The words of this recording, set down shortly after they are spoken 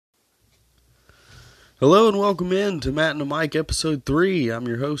Hello and welcome in to Matt and the Mike episode 3. I'm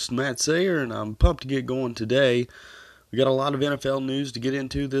your host Matt Sayer and I'm pumped to get going today. We got a lot of NFL news to get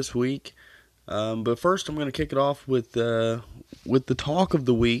into this week, but first I'm going to kick it off with the talk of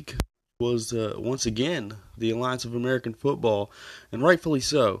the week. Was once again the Alliance of American Football, and rightfully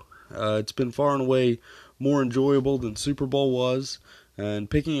so. It's been far and away more enjoyable than Super Bowl was, and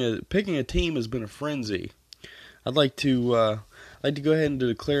picking a team has been a frenzy. I'd like to go ahead and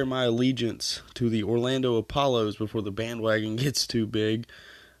declare my allegiance to the Orlando Apollos before the bandwagon gets too big.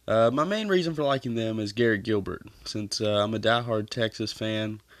 My main reason for liking them is Garrett Gilbert, since I'm a diehard Texas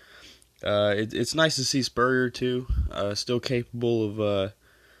fan. It's nice to see Spurrier too, still capable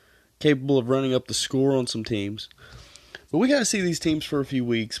of running up the score on some teams. But we got to see these teams for a few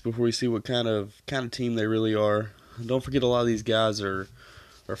weeks before we see what kind of team they really are. Don't forget, a lot of these guys are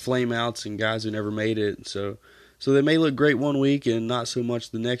flame outs and guys who never made it. So they may look great one week and not so much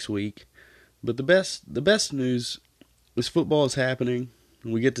the next week. But the best news is football is happening,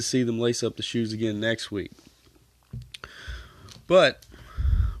 and we get to see them lace up the shoes again next week. But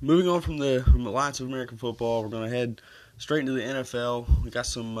moving on from the Alliance of American Football, we're going to head straight into the NFL. We got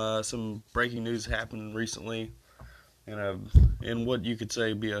some breaking news happening recently, and in what you could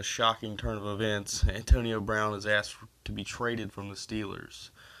say be a shocking turn of events, Antonio Brown is asked to be traded from the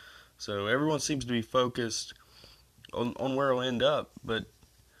Steelers. So everyone seems to be focused on where he'll end up, but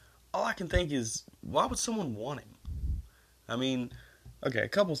all I can think is, why would someone want him? I mean, okay, a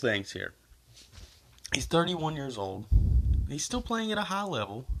couple things here. He's 31 years old. He's still playing at a high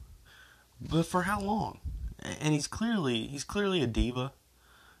level, but for how long? And he's clearly a diva,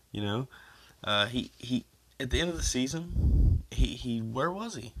 you know. He at the end of the season, he where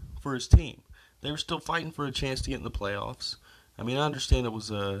was he for his team? They were still fighting for a chance to get in the playoffs. I mean, I understand it was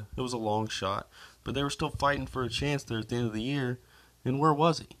a long shot, but they were still fighting for a chance there at the end of the year. And where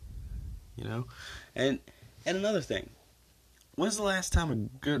was he? You know, and another thing, when's the last time a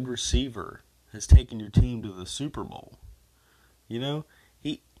good receiver has taken your team to the Super Bowl? You know,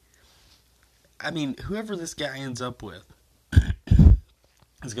 whoever this guy ends up with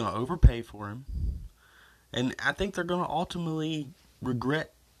is going to overpay for him, and I think they're going to ultimately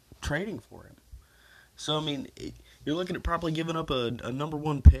regret trading for him. So, I mean, you're looking at probably giving up a number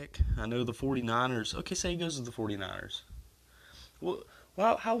one pick. I know the 49ers. Okay, say he goes to the 49ers. Well,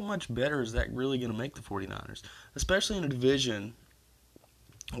 how much better is that really going to make the 49ers? Especially in a division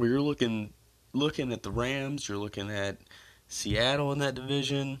where you're looking at the Rams, you're looking at Seattle in that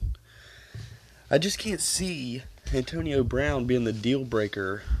division. I just can't see Antonio Brown being the deal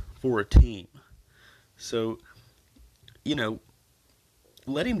breaker for a team. So, you know,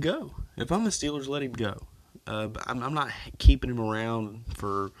 let him go. If I'm the Steelers, let him go. I'm not keeping him around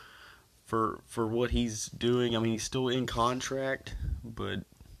for what he's doing. I mean, he's still in contract, but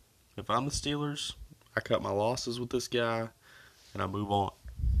if I'm the Steelers, I cut my losses with this guy and I move on.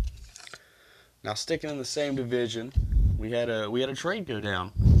 Now, sticking in the same division, we had a trade go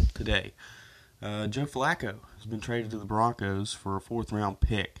down today. Joe Flacco has been traded to the Broncos for a 4th round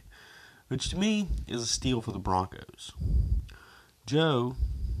pick, which to me is a steal for the Broncos. Joe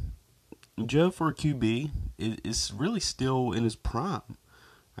for a QB is really still in his prime.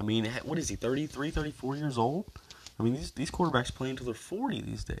 I mean, what is he, 33, 34 years old? I mean, these quarterbacks play until they're 40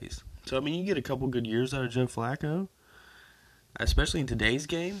 these days. So, I mean, you get a couple good years out of Joe Flacco, especially in today's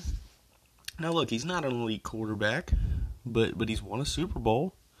game. Now, look, he's not an elite quarterback, but he's won a Super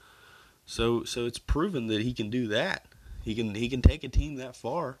Bowl. So it's proven that he can do that. He can take a team that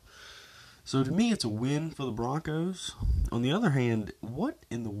far. So to me, it's a win for the Broncos. On the other hand, what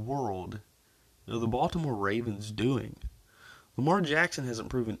in the world are the Baltimore Ravens doing? Lamar Jackson hasn't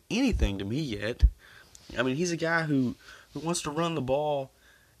proven anything to me yet. I mean, he's a guy who wants to run the ball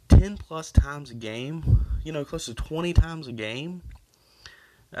 10 plus times a game, close to 20 times a game.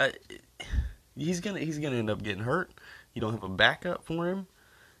 He's gonna end up getting hurt. You don't have a backup for him.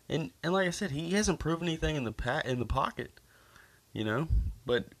 And like I said, he hasn't proven anything in the pocket,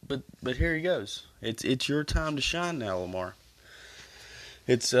 But here he goes. It's your time to shine now, Lamar.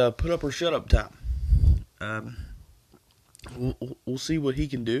 It's put up or shut up time. We'll see what he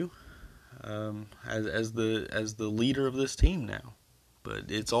can do as the leader of this team now.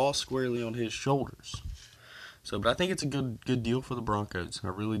 But it's all squarely on his shoulders. But I think it's a good deal for the Broncos. I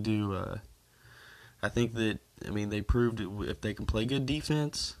really do. I think that they proved it, if they can play good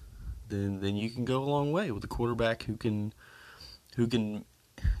defense, then you can go a long way with a quarterback who can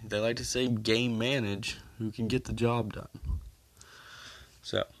they like to say game manage, who can get the job done.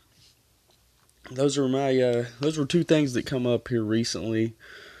 So those were two things that come up here recently.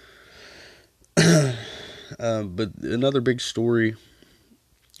 But another big story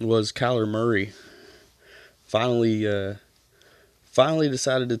was Kyler Murray finally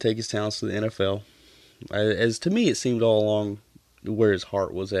decided to take his talents to the NFL. As to me, it seemed all along where his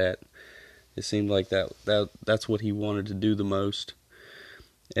heart was at. It seemed like that's what he wanted to do the most.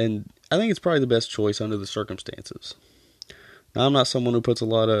 And I think it's probably the best choice under the circumstances. Now, I'm not someone who puts a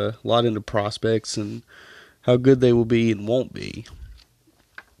lot into prospects and how good they will be and won't be.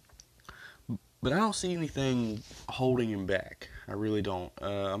 But I don't see anything holding him back. I really don't.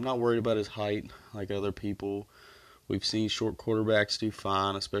 I'm not worried about his height like other people. We've seen short quarterbacks do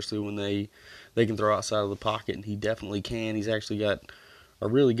fine, especially when they can throw outside of the pocket, and he definitely can. He's actually got a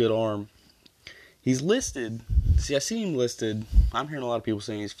really good arm. He's listed. See, I see him listed. I'm hearing a lot of people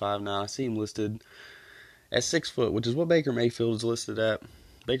saying he's 5'9". I see him listed at 6 foot, which is what Baker Mayfield is listed at.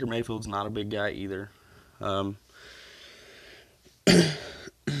 Baker Mayfield's not a big guy either. And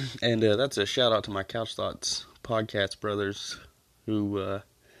that's a shout out to my Couch Thoughts podcast brothers who,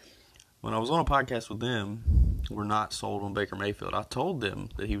 when I was on a podcast with them, were not sold on Baker Mayfield. I told them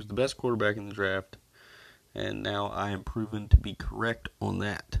that he was the best quarterback in the draft, and now I am proven to be correct on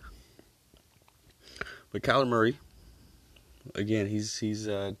that. But Kyler Murray, again, he's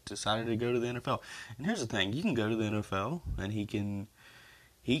decided to go to the NFL. And here's the thing: you can go to the NFL, and you can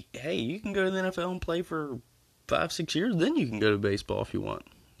go to the NFL and play for 5-6 years. Then you can go to baseball if you want.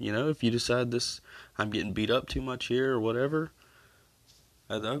 You know, if you decide I'm getting beat up too much here or whatever.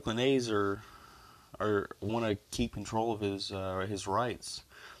 The Oakland A's are want to keep control of his rights.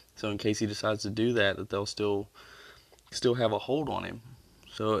 So in case he decides to do that they'll still have a hold on him.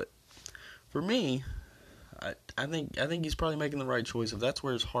 So for me, I think he's probably making the right choice. If that's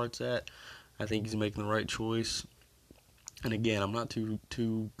where his heart's at, I think he's making the right choice. And again, I'm not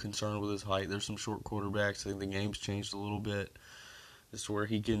too concerned with his height. There's some short quarterbacks. I think the game's changed a little bit. It's where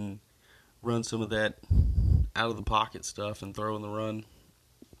he can run some of that out of the pocket stuff and throw in the run.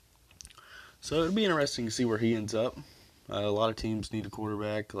 So it'll be interesting to see where he ends up. A lot of teams need a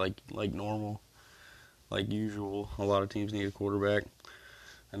quarterback, like normal, like usual. A lot of teams need a quarterback.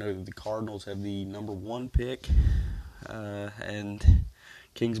 I know that the Cardinals have the number 1 pick, and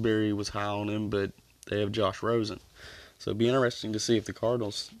Kingsbury was high on him, but they have Josh Rosen. So it'd be interesting to see if the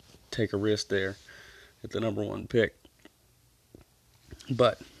Cardinals take a risk there at the number 1 pick.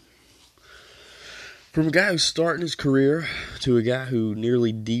 But from a guy who's starting his career to a guy who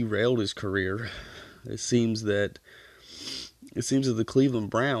nearly derailed his career, it seems that the Cleveland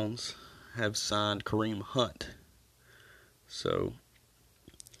Browns have signed Kareem Hunt. So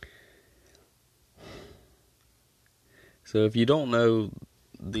if you don't know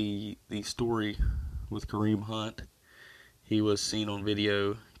the story with Kareem Hunt, he was seen on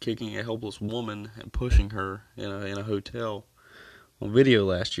video kicking a helpless woman and pushing her in a hotel on video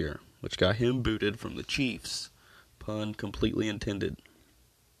last year, which got him booted from the Chiefs. Pun completely intended.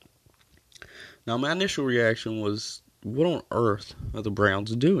 Now, my initial reaction was, what on earth are the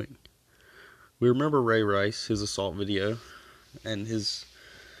Browns doing? We remember Ray Rice, his assault video, and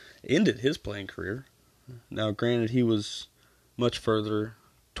ended his playing career. Now, granted, he was much further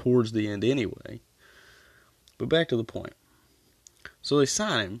towards the end anyway. But back to the point. So they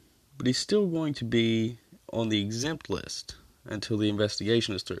sign him, but he's still going to be on the exempt list until the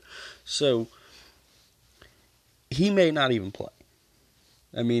investigation is through. So he may not even play.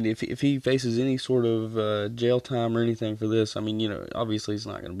 I mean, if he faces any sort of jail time or anything for this, I mean, obviously he's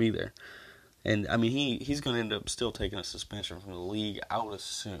not going to be there. And, I mean, he's going to end up still taking a suspension from the league, I would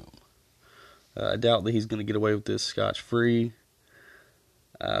assume. I doubt that he's going to get away with this scotch-free.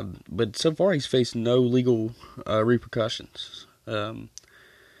 But so far he's faced no legal repercussions. So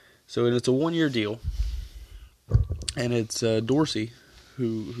it's a 1-year deal. And it's Dorsey,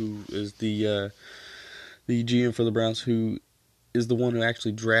 who is the GM for the Browns, who is the one who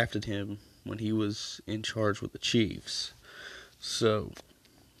actually drafted him when he was in charge with the Chiefs. So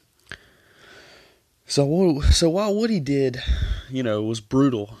while what he did, was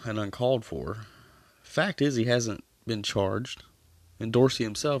brutal and uncalled for, fact is he hasn't been charged, and Dorsey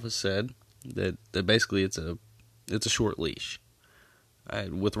himself has said that basically it's a short leash,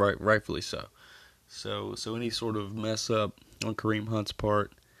 with rightfully so. So any sort of mess up on Kareem Hunt's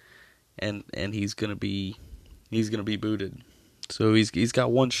part, and he's gonna be booted. So he's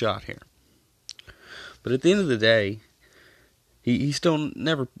got one shot here. But at the end of the day, he still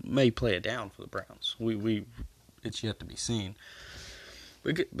never may play it down for the Browns. It's yet to be seen.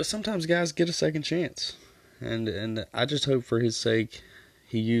 But sometimes guys get a second chance, and I just hope for his sake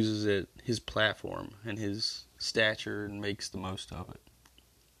he uses his platform and his stature and makes the most of it.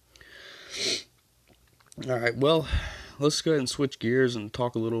 All right, well, let's go ahead and switch gears and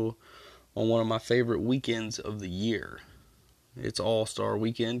talk a little on one of my favorite weekends of the year. It's All-Star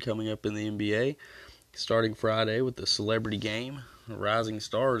Weekend coming up in the NBA, starting Friday with the Celebrity Game, the Rising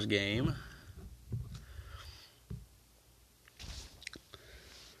Stars Game.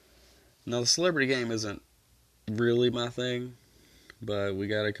 Now, the Celebrity Game isn't really my thing, but we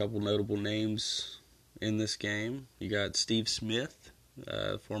got a couple notable names in this game. You got Steve Smith,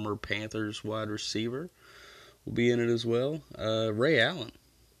 former Panthers wide receiver, will be in it as well. Ray Allen,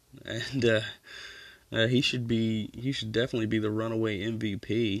 and he should definitely be the runaway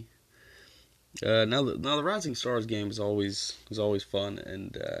MVP. Now the Rising Stars game is always fun,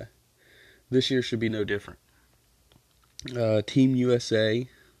 and this year should be no different. Team USA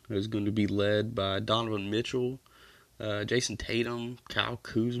is going to be led by Donovan Mitchell, Jason Tatum, Kyle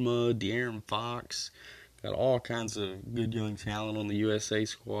Kuzma, De'Aaron Fox. Got all kinds of good young talent on the USA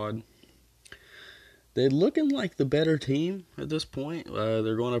squad. They're looking like the better team at this point.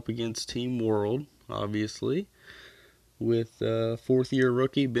 They're going up against Team World, obviously, with fourth-year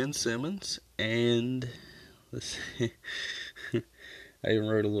rookie Ben Simmons. And let's see, I even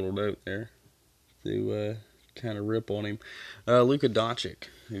wrote a little note there to kind of rip on him. Luka Doncic,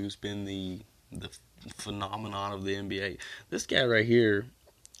 who's been the phenomenon of the NBA. This guy right here,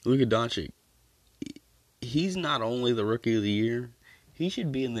 Luka Doncic, he's not only the Rookie of the Year, he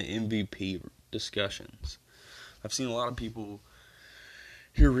should be in the MVP discussions. I've seen a lot of people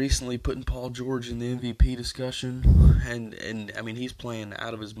here recently putting Paul George in the MVP discussion, and I mean, he's playing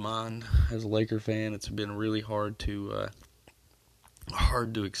out of his mind. As a Laker fan, it's been really hard to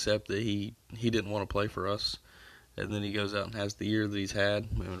accept that he didn't want to play for us, and then he goes out and has the year that he's had.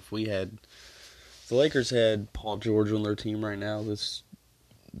 I mean, if the Lakers had Paul George on their team right now,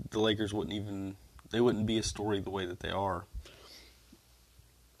 the Lakers wouldn't be a story the way that they are.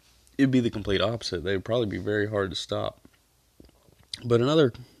 It'd be the complete opposite. They'd probably be very hard to stop. But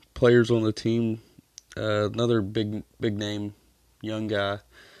another players on the team, another big name young guy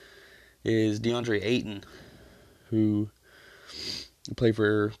is DeAndre Ayton, who played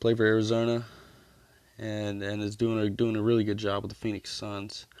for Arizona and is doing a really good job with the Phoenix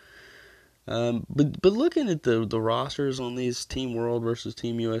Suns. But looking at the rosters on these Team World versus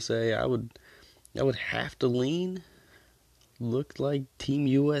Team USA, I would have to look like Team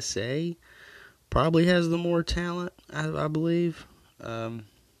USA probably has the more talent, I believe. But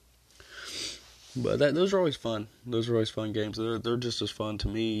those are always fun. Those are always fun games. They're just as fun to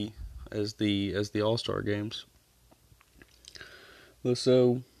me as the All-Star games.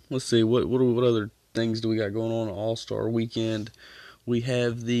 So let's see what other things do we got going on All-Star weekend? We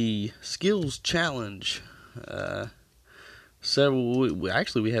have the Skills Challenge. We have several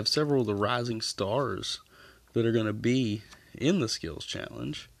of the rising stars that are going to be in the Skills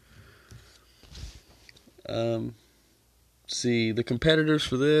Challenge. See the competitors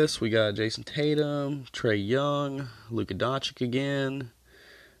for this. We got Jason Tatum, Trae Young, Luka Doncic again,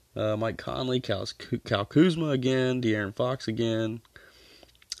 Mike Conley, Kyle Kuzma again, De'Aaron Fox again,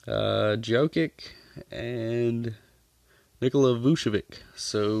 Jokic, and Nikola Vucevic.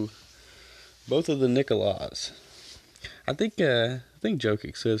 So both of the Nikolas. I think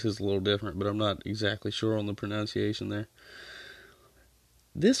Jokic says his a little different, but I'm not exactly sure on the pronunciation there.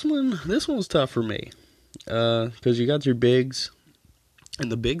 This one's tough for me. Because you got your bigs,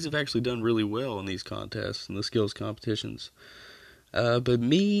 and the bigs have actually done really well in these contests and the skills competitions. But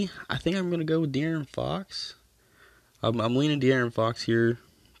me, I think I'm going to go with De'Aaron Fox. I'm leaning De'Aaron Fox here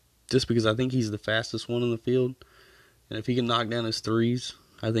just because I think he's the fastest one in the field. And if he can knock down his threes,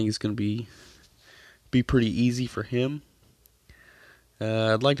 I think it's going to be pretty easy for him.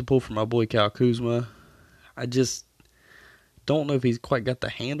 I'd like to pull for my boy Kyle Kuzma. I just don't know if he's quite got the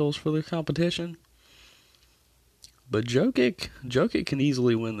handles for the competition. But Jokic can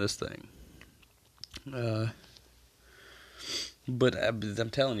easily win this thing. But I'm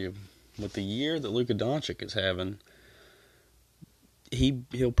telling you, with the year that Luka Doncic is having,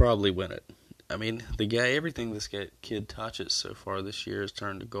 he'll probably win it. I mean, the guy, everything this kid touches so far this year has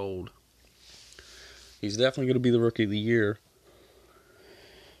turned to gold. He's definitely going to be the Rookie of the Year.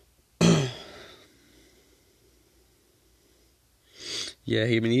 Yeah,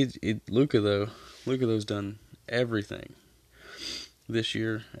 I mean, Luka's done everything this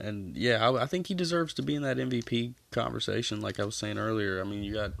year, and yeah, I think he deserves to be in that MVP conversation. Like I was saying earlier, I mean,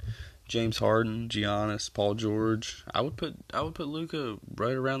 you got James Harden, Giannis, Paul George. I would put Luka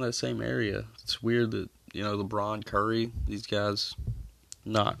right around that same area. It's weird that LeBron, Curry, these guys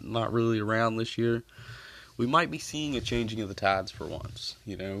not really around this year. We might be seeing a changing of the tides for once.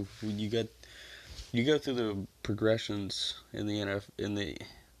 When you go through the progressions in the NFL,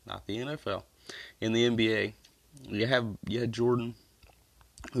 in the NBA. You had Jordan,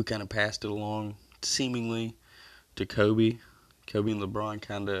 who kind of passed it along seemingly to Kobe. Kobe and LeBron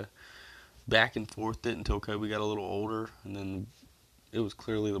kind of back and forth it until Kobe got a little older, and then it was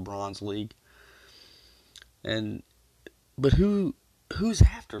clearly LeBron's league. But who's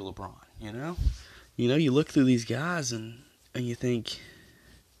after LeBron? You look through these guys and you think.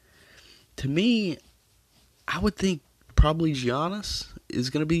 To me, I would think probably Giannis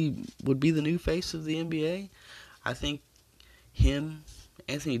would be the new face of the NBA. I think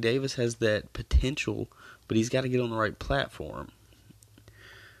Anthony Davis has that potential, but he's got to get on the right platform.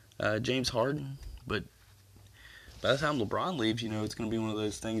 James Harden, but by the time LeBron leaves, it's going to be one of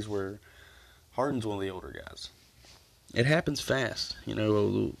those things where Harden's one of the older guys. It happens fast. When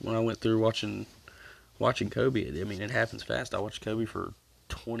I went through watching Kobe, it happens fast. I watched Kobe for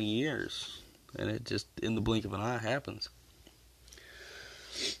 20 years, and it just, in the blink of an eye, happens.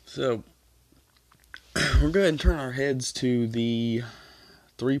 So, we're going to go ahead and turn our heads to the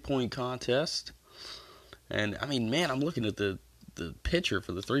 3-point contest. And, I'm looking at the picture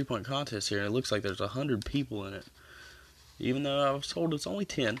for the 3-point contest here, and it looks like there's 100 people in it, even though I was told it's only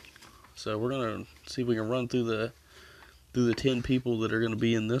 10. So we're going to see if we can run through the 10 people that are going to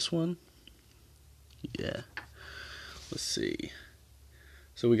be in this one. Yeah. Let's see.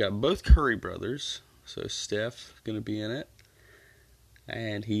 So we got both Curry brothers. So Steph going to be in it.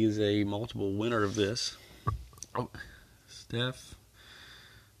 And he is a multiple winner of this. Oh, Steph.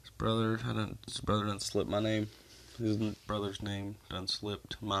 His brother doesn't slip my name. His brother's name doesn't slip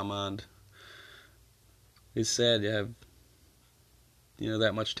to my mind. It's sad to have,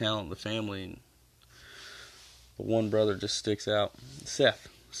 that much talent in the family, but one brother just sticks out.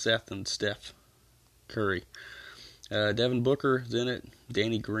 Seth and Steph Curry. Devin Booker is in it.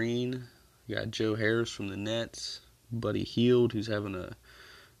 Danny Green. You got Joe Harris from the Nets. Buddy Hield, who's having a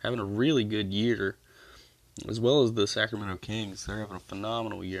really good year, as well as the Sacramento Kings. They're having a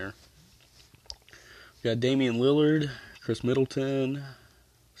phenomenal year. We got Damian Lillard, Chris Middleton,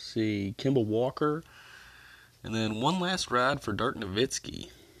 Kemba Walker, and then one last ride for Dirk Nowitzki.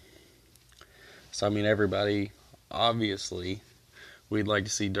 So, everybody, obviously, we'd like to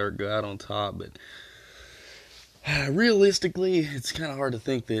see Dirk go out on top, but realistically, it's kind of hard to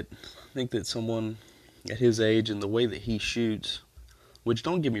think that someone at his age and the way that he shoots, which,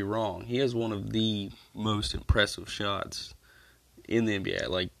 don't get me wrong, he has one of the most impressive shots in the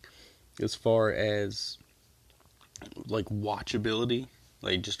NBA. As far as watchability,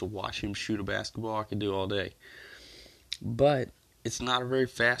 just to watch him shoot a basketball, I could do all day. But it's not a very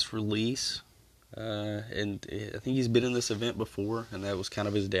fast release, and I think he's been in this event before, and that was kind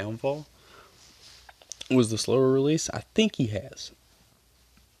of his downfall. Was the slower release? I think he has.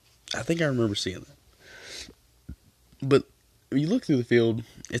 I think I remember seeing that. But when you look through the field,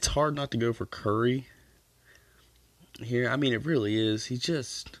 it's hard not to go for Curry here. It really is. He's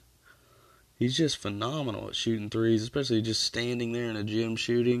just phenomenal at shooting threes, especially just standing there in a gym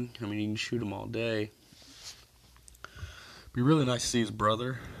shooting. You can shoot them all day. It'd be really nice to see his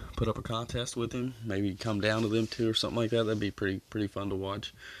brother put up a contest with him. Maybe come down to them two or something like that. That'd be pretty fun to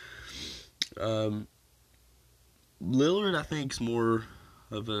watch. Lillard, I think, is more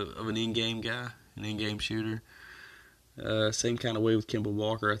of an in-game guy, an in-game shooter. Same kind of way with Kemba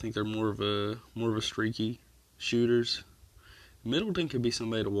Walker. I think they're more of a streaky shooters. Middleton could be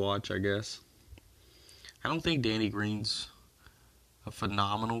somebody to watch, I guess. I don't think Danny Green's a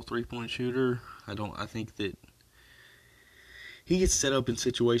phenomenal 3-point shooter. I think that he gets set up in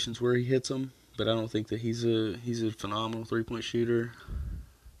situations where he hits them, but I don't think that he's a phenomenal 3-point shooter.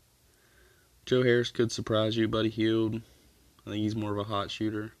 Joe Harris could surprise you. Buddy Hield, I think he's more of a hot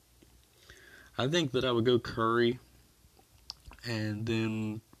shooter. I think that I would go Curry, and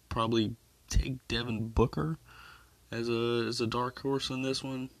then probably take Devin Booker as a dark horse in this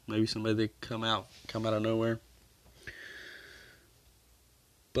one. Maybe somebody that come out of nowhere.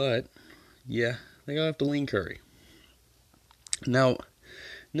 But yeah, I think I'll have to lean Curry. Now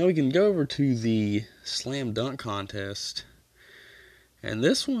we can go over to the slam dunk contest. And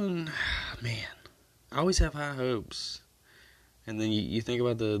this one, man, I always have high hopes. And then you think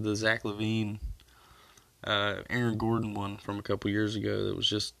about the Zach LaVine, Aaron Gordon one from a couple years ago that was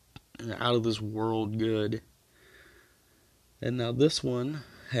just out of this world good. And now this one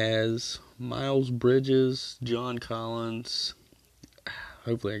has Miles Bridges, John Collins,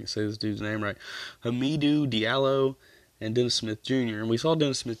 hopefully I can say this dude's name right, Hamidou Diallo, and Dennis Smith Jr. And we saw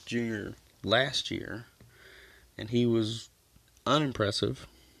Dennis Smith Jr. last year, and he was unimpressive.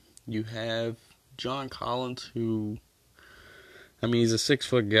 You have John Collins, who, he's a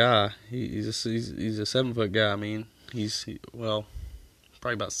 6-foot guy. He's a 7-foot guy. He's probably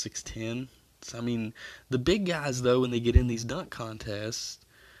about 6'10". The big guys, though, when they get in these dunk contests,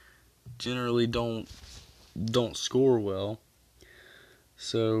 generally don't score well.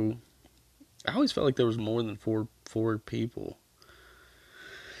 So I always felt like there was more than four people.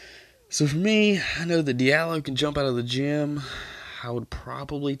 So for me, I know that Diallo can jump out of the gym. I would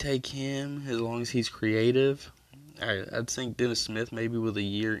probably take him as long as he's creative. I'd think Dennis Smith, maybe with a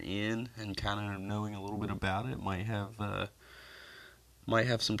year in and kind of knowing a little bit about it, might have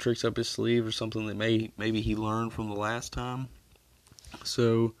some tricks up his sleeve or something that maybe he learned from the last time.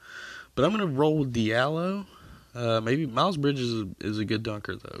 So, but I'm gonna roll with Diallo. Maybe Miles Bridges is a good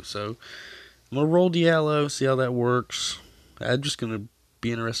dunker though, so I'm gonna roll Diallo, see how that works. I'm just gonna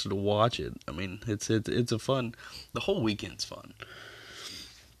be interested to watch it. I mean, it's a fun. The whole weekend's fun.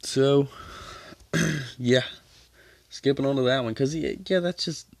 So, yeah, skipping on to that one because that's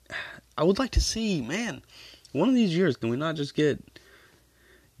just. I would like to see, man. One of these years, can we not just get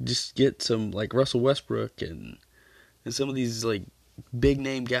some like Russell Westbrook and some of these like big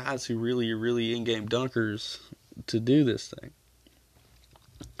name guys who really are really in game dunkers to do this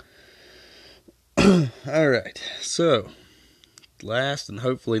thing. All right, so last and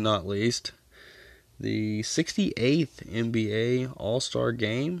hopefully not least, the 68th NBA All-Star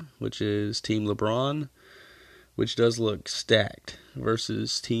Game, which is Team LeBron, which does look stacked,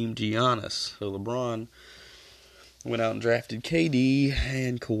 versus Team Giannis. So LeBron went out and drafted KD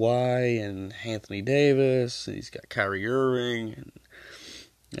and Kawhi and Anthony Davis. He's got Kyrie Irving. And,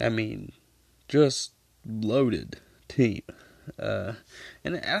 I mean, just loaded team. And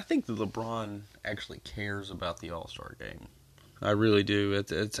I think that LeBron actually cares about the All-Star Game. I really do.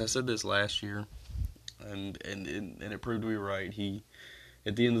 I said this last year, and it proved to be right. He,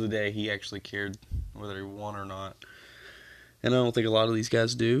 at the end of the day, he actually cared whether he won or not. And I don't think a lot of these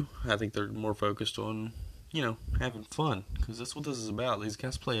guys do. I think they're more focused on, having fun, because that's what this is about. These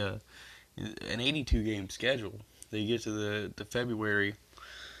guys play an 82-game schedule. They get to the February,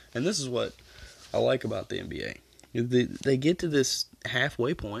 and this is what I like about the NBA. They get to this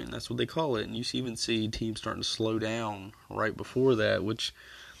halfway point, and that's what they call it, and you even see teams starting to slow down right before that, which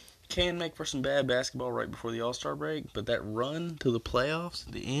can make for some bad basketball right before the All-Star break, but that run to the playoffs,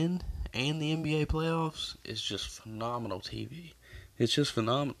 the end, and the NBA playoffs is just phenomenal TV. It's just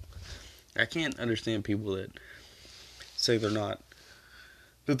phenomenal. I can't understand people that say that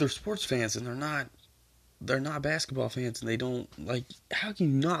they're sports fans and they're not basketball fans and they don't like. How can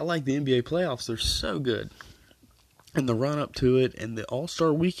you not like the NBA playoffs? They're so good, and the run up to it and the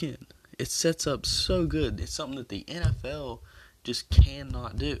All-Star weekend, it sets up so good. It's something that the NFL just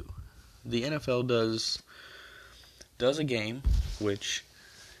cannot do. The NFL does a game, which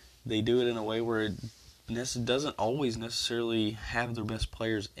they do it in a way where it doesn't always necessarily have their best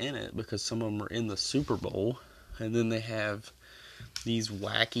players in it, because some of them are in the Super Bowl, and then they have these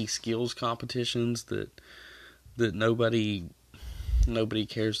wacky skills competitions that nobody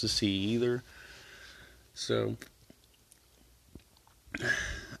cares to see either. So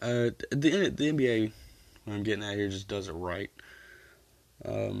the NBA, what I'm getting at here, just does it right.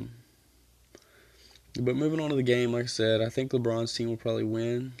 But moving on to the game, like I said, I think LeBron's team will probably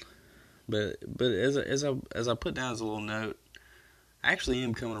win. But as I put down as a little note, I actually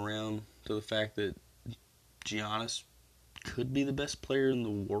am coming around to the fact that Giannis could be the best player in the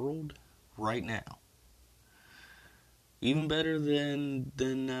world right now. Even better than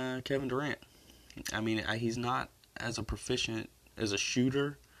Kevin Durant. I mean, he's not as a proficient as a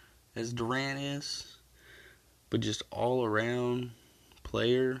shooter as Durant is, but just all around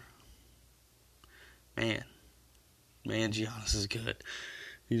player. Man, Giannis is good.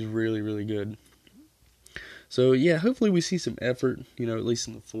 He's really, really good. So, yeah, hopefully we see some effort, at least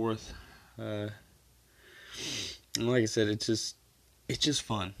in the fourth. And like I said, it's just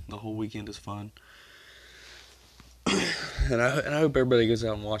fun. The whole weekend is fun. and I hope everybody goes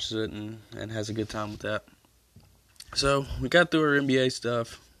out and watches it and has a good time with that. So, we got through our NBA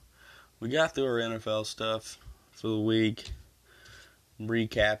stuff. We got through our NFL stuff for the week.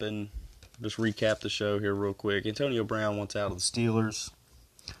 Just recap the show here real quick. Antonio Brown wants out of the Steelers.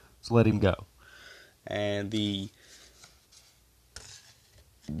 So let him go. And the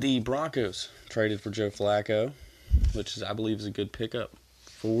Broncos traded for Joe Flacco, which I believe is a good pickup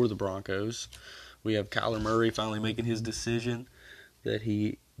for the Broncos. We have Kyler Murray finally making his decision that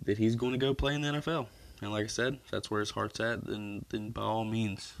he's going to go play in the NFL. And like I said, if that's where his heart's at, then by all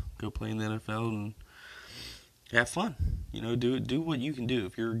means, go play in the NFL and have fun. Do what you can do.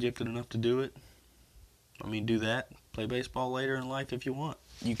 If you're gifted enough to do it, do that. Play baseball later in life if you want.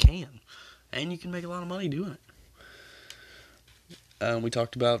 You can. And you can make a lot of money doing it. We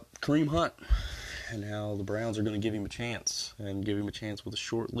talked about Kareem Hunt and how the Browns are going to give him a chance, and give him a chance with a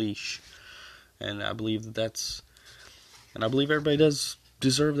short leash. And I believe I believe everybody does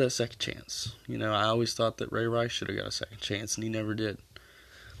deserve that second chance. I always thought that Ray Rice should have got a second chance, and he never did.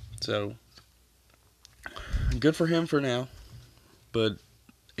 So, good for him for now. But,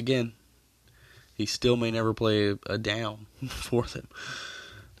 again, he still may never play a down for them.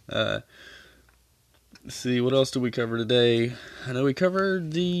 Let's see, what else did we cover today? I know we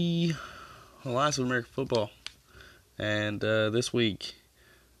covered the Alliance of American Football. And this week,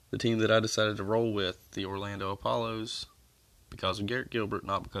 the team that I decided to roll with, the Orlando Apollos, because of Garrett Gilbert,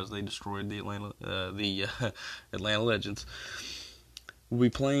 not because they destroyed the Atlanta Legends, will be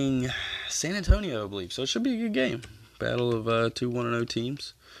playing San Antonio, I believe. So it should be a good game. Battle of two 1-0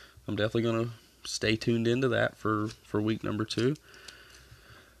 teams. I'm definitely going to stay tuned into that for week number 2.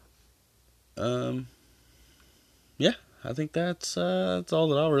 Yeah, I think that's all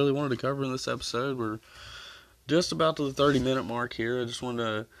that I really wanted to cover in this episode. We're just about to the 30-minute mark here. I just wanted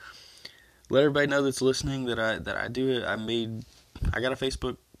to let everybody know that's listening that I do it. I got a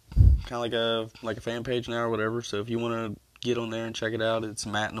Facebook, kind of like a fan page now or whatever. So if you want to get on there and check it out, it's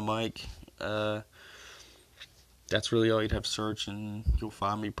Matt and the Mike. That's really all you'd have to search, and you'll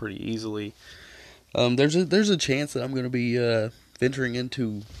find me pretty easily. There's a chance that I'm going to be venturing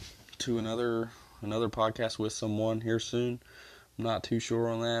into another podcast with someone here soon. I'm not too sure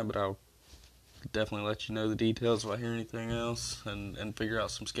on that, but I'll definitely let you know the details if I hear anything else and figure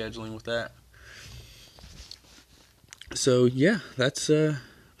out some scheduling with that. So yeah, that's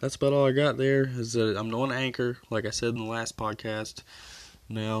about all I got there. I'm on Anchor, like I said in the last podcast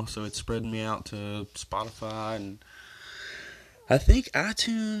now, so it's spreading me out to Spotify and I think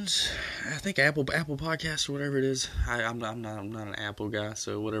iTunes, I think Apple Podcasts or whatever it is. I'm not an Apple guy,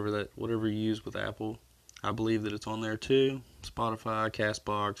 so whatever you use with Apple, I believe that it's on there too. Spotify,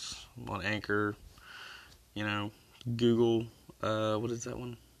 CastBox, on Anchor, Google. What is that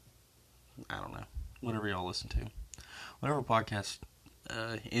one? I don't know. Whatever y'all listen to, whatever podcast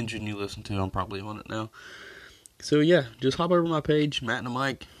engine you listen to, I'm probably on it now. So yeah, just hop over to my page, Matt and the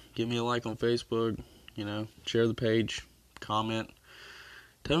Mike. Give me a like on Facebook. Share the page. Comment.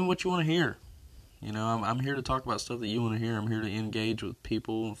 Tell me what you want to hear. I'm here to talk about stuff that you want to hear. I'm here to engage with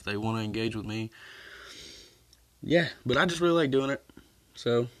people if they want to engage with me. Yeah, but I just really like doing it.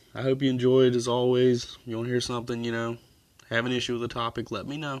 So I hope you enjoyed. As always, if you want to hear something, have an issue with the topic, let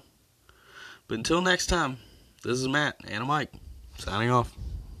me know. But until next time, this is Matt and Mike signing off.